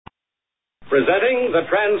presenting the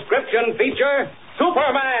transcription feature,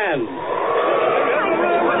 Superman.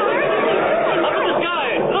 Up in the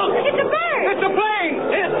sky! Look! It's a bird! It's a plane!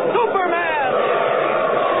 It's Superman!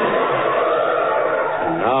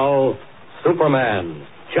 And now, Superman,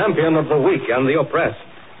 champion of the weak and the oppressed,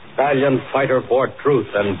 valiant fighter for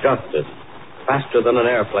truth and justice, faster than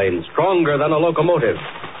an airplane, stronger than a locomotive,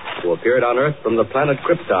 who appeared on Earth from the planet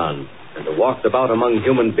Krypton and who walked about among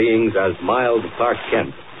human beings as mild Clark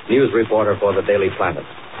Kent, news reporter for the Daily Planet.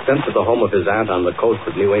 Sent to the home of his aunt on the coast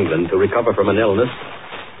of New England to recover from an illness,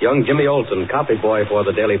 young Jimmy Olsen, copy boy for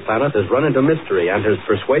the Daily Planet, has run into mystery and has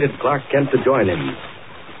persuaded Clark Kent to join him.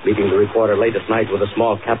 Meeting the reporter late at night with a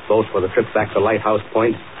small catboat for the trip back to Lighthouse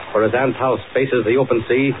Point, where his aunt's house faces the open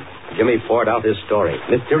sea, Jimmy poured out his story.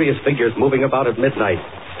 Mysterious figures moving about at midnight,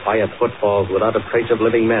 quiet footfalls without a trace of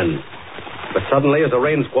living men. But suddenly, as a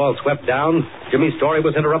rain squall swept down, Jimmy's story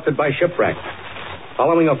was interrupted by shipwreck.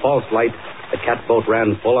 Following a false light, the catboat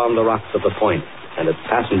ran full on the rocks of the point, and its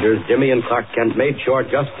passengers, Jimmy and Clark Kent, made shore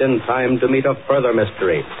just in time to meet a further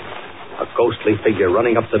mystery. A ghostly figure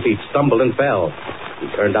running up the beach stumbled and fell.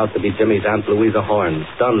 He turned out to be Jimmy's Aunt Louisa Horn,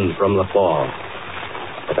 stunned from the fall.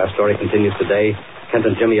 As our story continues today, Kent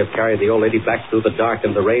and Jimmy have carried the old lady back through the dark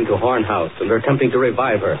and the rain to Horn House, and are attempting to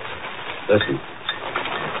revive her. Listen.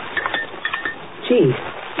 Gee,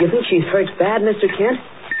 you think she's hurt bad, Mr. Kent?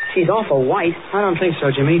 She's awful white. I don't think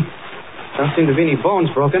so, Jimmy. Don't seem to be any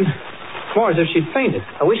bones broken. It's more as if she'd fainted.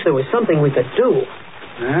 I wish there was something we could do.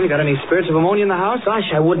 You got any spirits of ammonia in the house?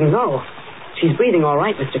 Gosh, I wouldn't know. She's breathing all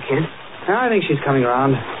right, Mr. Kent. I think she's coming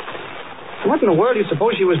around. What in the world do you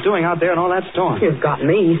suppose she was doing out there in all that storm? You've got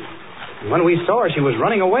me. When we saw her, she was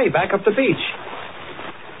running away back up the beach.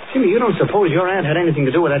 Jimmy, you don't suppose your aunt had anything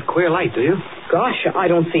to do with that queer light, do you? Gosh,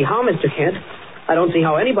 I don't see how, Mr. Kent. I don't see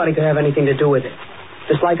how anybody could have anything to do with it.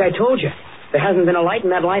 Just like I told you, there hasn't been a light in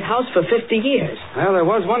that lighthouse for 50 years. Well, there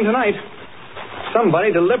was one tonight.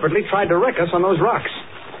 Somebody deliberately tried to wreck us on those rocks.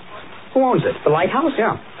 Who owns it? The lighthouse?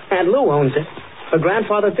 Yeah. Aunt Lou owns it. Her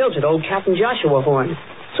grandfather built it, old Captain Joshua Horn,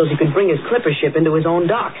 so he could bring his clipper ship into his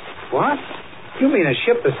own dock. What? You mean a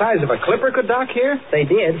ship the size of a clipper could dock here? They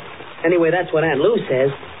did. Anyway, that's what Aunt Lou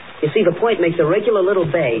says. You see, the point makes a regular little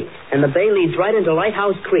bay, and the bay leads right into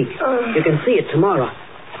Lighthouse Creek. You can see it tomorrow.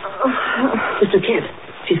 Mr. Kent,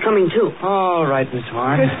 she's coming too. All right, Miss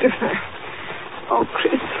Horn. Christopher. Oh,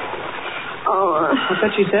 Chris. Oh. What's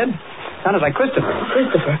that she said? Sounded like Christopher.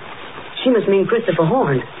 Christopher? She must mean Christopher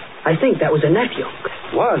Horn. I think that was a nephew.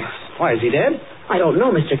 Was? Why, is he dead? I don't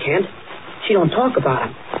know, Mr. Kent. She don't talk about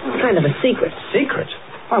him. It's kind of a secret. Secret?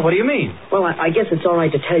 Why, what do you mean? Well, I guess it's all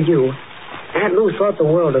right to tell you. Aunt Lou thought the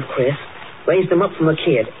world of Chris, raised him up from a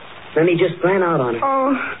kid. Then he just ran out on her.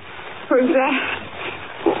 Oh, who's that?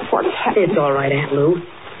 What's happened? It's all right, Aunt Lou.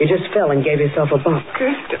 You just fell and gave yourself a bump.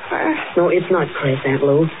 Christopher. No, it's not Chris, Aunt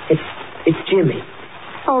Lou. It's Jimmy.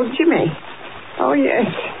 Oh, Jimmy. Oh,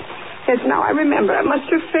 yes. Yes, now I remember. I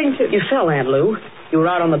must have fainted. You fell, Aunt Lou. You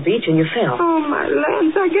were out on the beach and you fell. Oh, my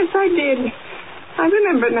lands. I guess I did. I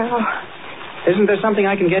remember now. Isn't there something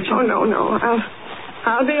I can get you? Oh, no.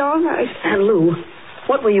 I'll be all right. Aunt Lou,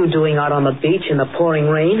 what were you doing out on the beach in the pouring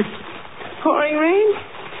rain? Pouring rain?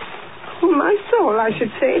 Oh, my soul, I should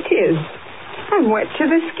say it is. I'm wet to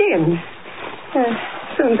the skin.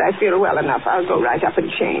 As soon as I feel well enough, I'll go right up and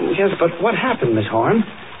change. Yes, but what happened, Miss Horn?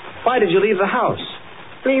 Why did you leave the house?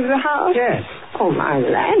 Leave the house? Yes. Oh, my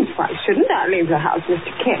lands, why shouldn't I leave the house, Mr.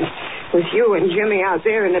 Kent? With you and Jimmy out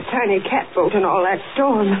there in the tiny catboat and all that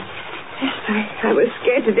storm. Yes, I was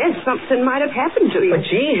scared to death something might have happened to you. But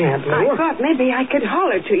gee, Aunt Lou. I thought maybe I could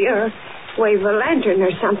holler to you or wave a lantern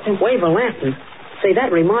or something. Wave a lantern? Say,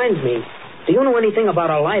 that reminds me. Do you know anything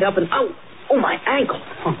about a light up and... Oh, my ankle.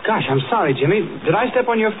 Oh, gosh, I'm sorry, Jimmy. Did I step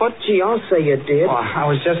on your foot? Gee, I'll say you did. Oh, I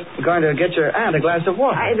was just going to get your aunt a glass of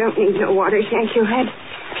water. I don't need no water, thank you. Had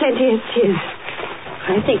plenty as tis.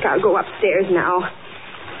 I think I'll go upstairs now.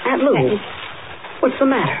 Aunt Lou, what's the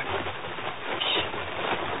matter? Shh.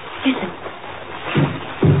 Listen.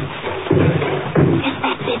 Yes,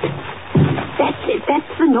 that's it. That's it.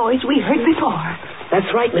 That's the noise we heard before.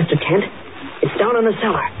 That's right, Mr. Kent. It's down in the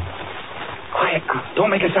cellar. Quiet.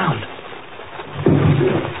 Don't make a sound.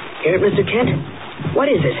 Hear it, Mr. Kent? What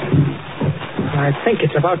is it? I think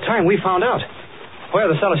it's about time we found out. Where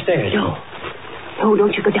are the cellar stairs? No,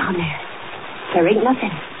 don't you go down there. There ain't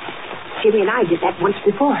nothing. Jimmy and I did that once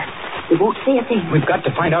before. We won't say a thing. We've got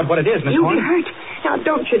to find out what it is, Miss Horn. You'll be hurt. Now,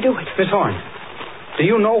 don't you do it. Miss Horn, do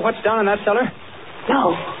you know what's down in that cellar?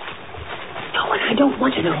 No, and I don't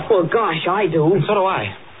want to know. Well, gosh, I do. And so do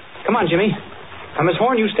I. Come on, Jimmy. Now, Miss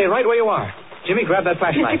Horn, you stay right where you are. Jimmy, grab that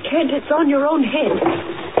flashlight. Mr. Kent, it's on your own head.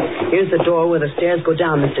 Here's the door where the stairs go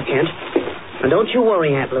down, Mr. Kent. And don't you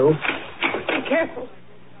worry, Aunt Lou. Be careful.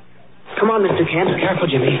 Come on, Mr. Kent. Careful,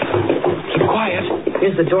 Jimmy. Keep quiet.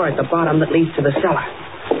 Here's the door at the bottom that leads to the cellar.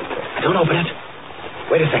 Don't open it.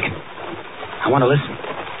 Wait a second. I want to listen.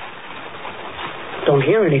 Don't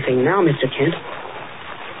hear anything now, Mr. Kent.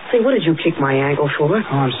 Say, what did you kick my ankle for?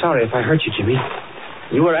 Oh, I'm sorry if I hurt you, Jimmy.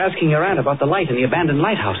 You were asking your aunt about the light in the abandoned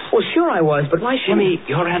lighthouse. Well, sure I was, but why should Jimmy,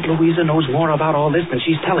 your Aunt Louisa knows more about all this than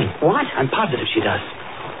she's telling. What? I'm positive she does.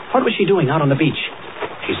 What was she doing out on the beach?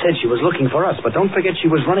 She said she was looking for us, but don't forget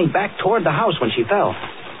she was running back toward the house when she fell.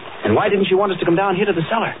 And why didn't she want us to come down here to the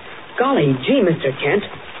cellar? Golly gee, Mr. Kent.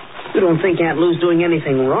 You don't think Aunt Lou's doing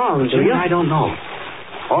anything wrong, do Jimmy, you? I don't know.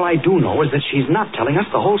 All I do know is that she's not telling us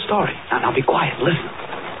the whole story. Now be quiet. Listen.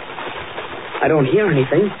 I don't hear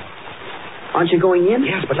anything. Aren't you going in?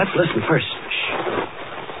 Yes, but let's listen first. Shh.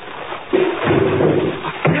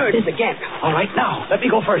 There it is again. All right, now, let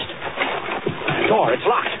me go first. Door, it's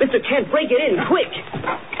locked. Mr. Kent, break it in, quick.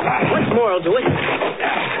 Once more will do it.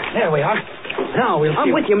 There we are. Now we'll see.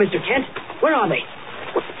 I'm with you, Mr. Kent. Where are they?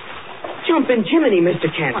 Jumping Jiminy,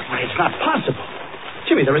 Mr. Kent. Why, it's not possible.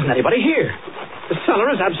 Jimmy, there isn't anybody here. The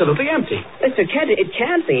cellar is absolutely empty. Mr. Kent, it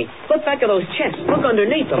can't be. Look back at those chests. Look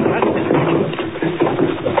underneath them.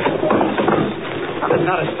 There's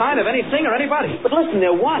not a sign of anything or anybody. But listen,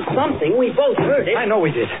 there was something. We both heard it. I know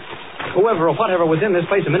we did. Whoever or whatever was in this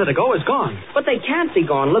place a minute ago is gone. But they can't be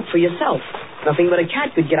gone. Look for yourself. Nothing but a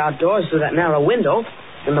cat could get outdoors through that narrow window.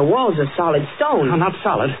 And the walls are solid stone. No, not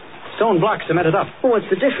solid. Stone blocks cemented up. Well, what's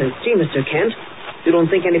the difference? Gee, Mr. Kent, you don't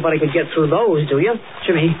think anybody could get through those, do you?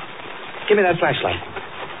 Jimmy, give me that flashlight.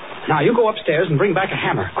 Now, you go upstairs and bring back a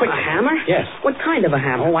hammer. Quick. A hammer? Yes. What kind of a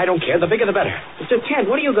hammer? Oh, I don't care. The bigger the better. Mr. Kent,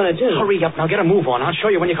 what are you going to do? Hurry up. Now, get a move on. I'll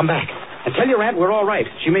show you when you come back. And tell your aunt we're all right.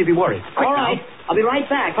 She may be worried. Quick all right. now. I'll be right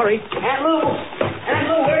back. Hurry. Aunt Lou,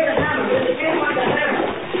 where's the hammer? Mr. Kent wants a hammer.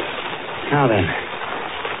 Now then.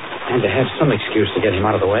 And to have some excuse to get him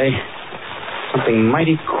out of the way. Something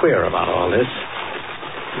mighty queer about all this.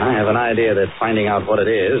 I have an idea that finding out what it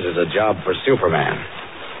is a job for Superman.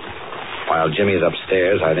 While Jimmy's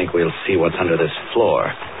upstairs, I think we'll see what's under this floor.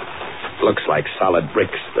 Looks like solid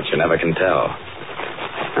bricks, but you never can tell.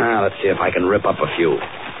 Now, let's see if I can rip up a few.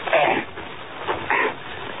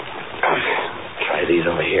 Try these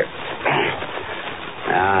over here.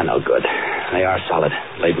 No good. They are solid,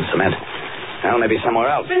 laid in cement. Well, maybe somewhere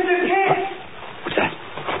else. Mr. Kent! What's that?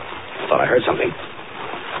 Thought I heard something.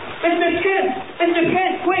 Mr. Kent! Mr.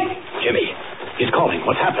 Kent, quick! Jimmy, he's calling.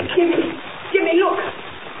 What's happened? Jimmy, look.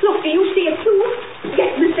 Look, do you see it too?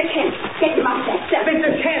 Get Mr. Kent. Get him out that cell.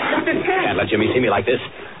 Mr. Kent! Mr. Kent! Can't let Jimmy see me like this.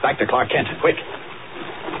 Back to Clark Kent, quick.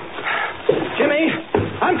 Jimmy,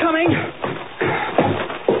 I'm coming.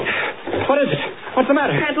 What is it? What's the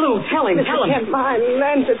matter? Aunt Lou, tell him. Mr. Kent, my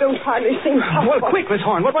Lanza don't hardly seem Well, quick, Miss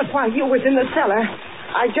Horn. What was it? While you was in the cellar,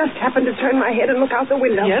 I just happened to turn my head and look out the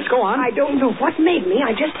window. Yes, go on. I don't know what made me.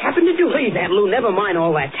 I just happened to do it. Please, Aunt Lou, never mind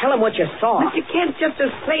all that. Tell him what you saw. Mr. Kent, just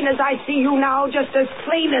as plain as I see you now, just as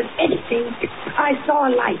plain as anything, I saw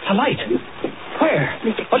a light. A light? Where?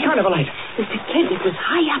 Mr. What Kent, kind of a light? Mr. Kent, it was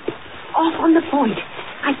high up, off on the point.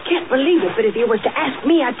 I can't believe it, but if you was to ask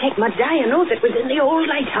me, I'd take my dying oath it was in the old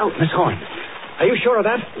lighthouse. Miss Horn, are you sure of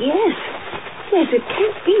that? Yes. Yes, it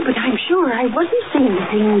can't be, but I'm sure I wasn't seeing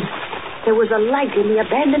things. There was a light in the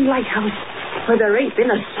abandoned lighthouse where there ain't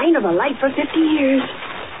been a sign of a light for 50 years.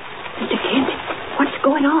 Mr. Kent, what's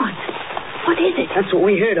going on? What is it? That's what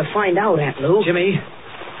we're here to find out, Aunt Lou. Jimmy,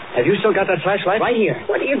 have you still got that flashlight? Right here.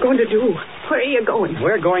 What are you going to do? Where are you going?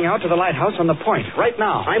 We're going out to the lighthouse on the point, right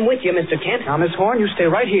now. I'm with you, Mr. Kent. Now, Miss Horn, you stay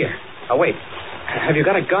right here. Oh, wait. Have you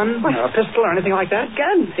got a gun or a pistol or anything like that?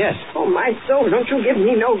 Gun? Yes. Oh, my soul, don't you give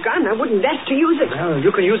me no gun. I wouldn't dare to use it. Well,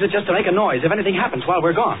 you can use it just to make a noise if anything happens while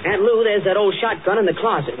we're gone. Aunt Lou, there's that old shotgun in the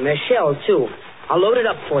closet, and there's shells, too. I'll load it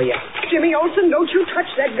up for you. Jimmy Olsen, don't you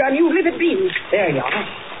touch that gun. You leave it be. There you are.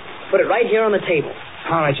 Put it right here on the table.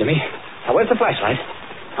 All right, Jimmy. Now, where's the flashlight?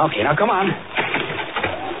 Okay, now come on.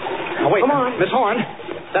 Now, wait. Come on. Miss Horn,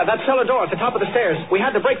 that cellar door at the top of the stairs, we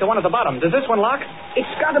had to break the one at the bottom. Does this one lock? It's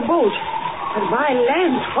got a bolt. And my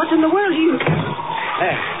land, what in the world are you...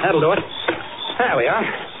 There, that'll do it. There we are.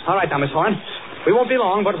 All right, now, Miss Horn. We won't be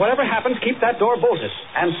long, but whatever happens, keep that door bolted.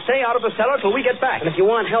 And stay out of the cellar till we get back. And if you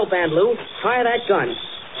want help, Aunt Lou, try that gun.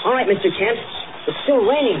 All right, Mr. Kent. It's still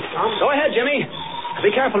raining, Tom. Go ahead, Jimmy.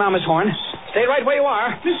 Be careful now, Miss Horn. Stay right where you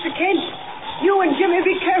are. Mr. Kent, you and Jimmy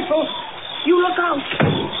be careful. You look out.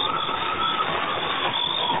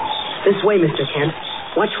 This way, Mr. Kent.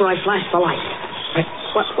 Watch where I flash the light. Wait.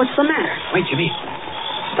 What's the matter? Wait, Jimmy.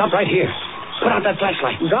 Stop right here. Put out that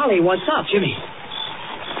flashlight. Golly, what's up? Jimmy,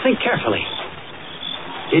 think carefully.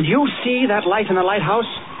 Did you see that light in the lighthouse?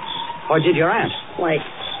 Or did your aunt?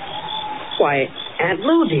 Why, Aunt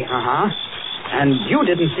Lou, dear. Uh-huh. And you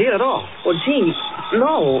didn't see it at all? Well, gee,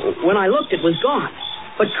 no. When I looked, it was gone.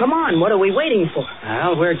 But come on, what are we waiting for?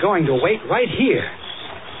 Well, we're going to wait right here.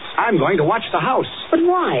 I'm going to watch the house. But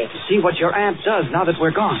why? To see what your aunt does now that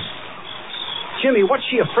we're gone. Jimmy, what's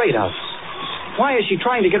she afraid of? Why is she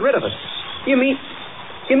trying to get rid of us? You mean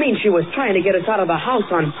she was trying to get us out of the house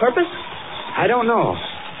on purpose? I don't know.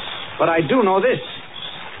 But I do know this.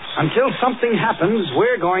 Until something happens,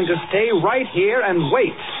 we're going to stay right here and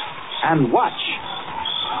wait and watch.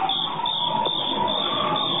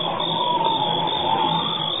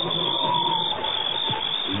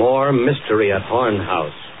 More mystery at Horn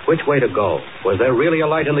House. Which way to go? Was there really a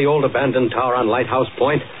light in the old abandoned tower on Lighthouse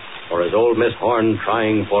Point? Or is old Miss Horn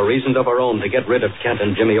trying for reasons of her own to get rid of Kent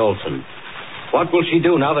and Jimmy Olsen? What will she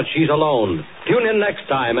do now that she's alone? Tune in next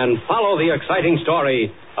time and follow the exciting story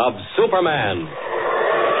of Superman.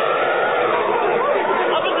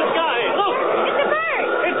 Up in the sky. Look. It's a bird.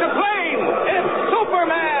 It's a plane. It's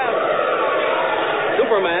Superman.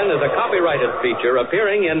 Superman is a copyrighted feature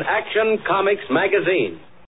appearing in Action Comics magazine.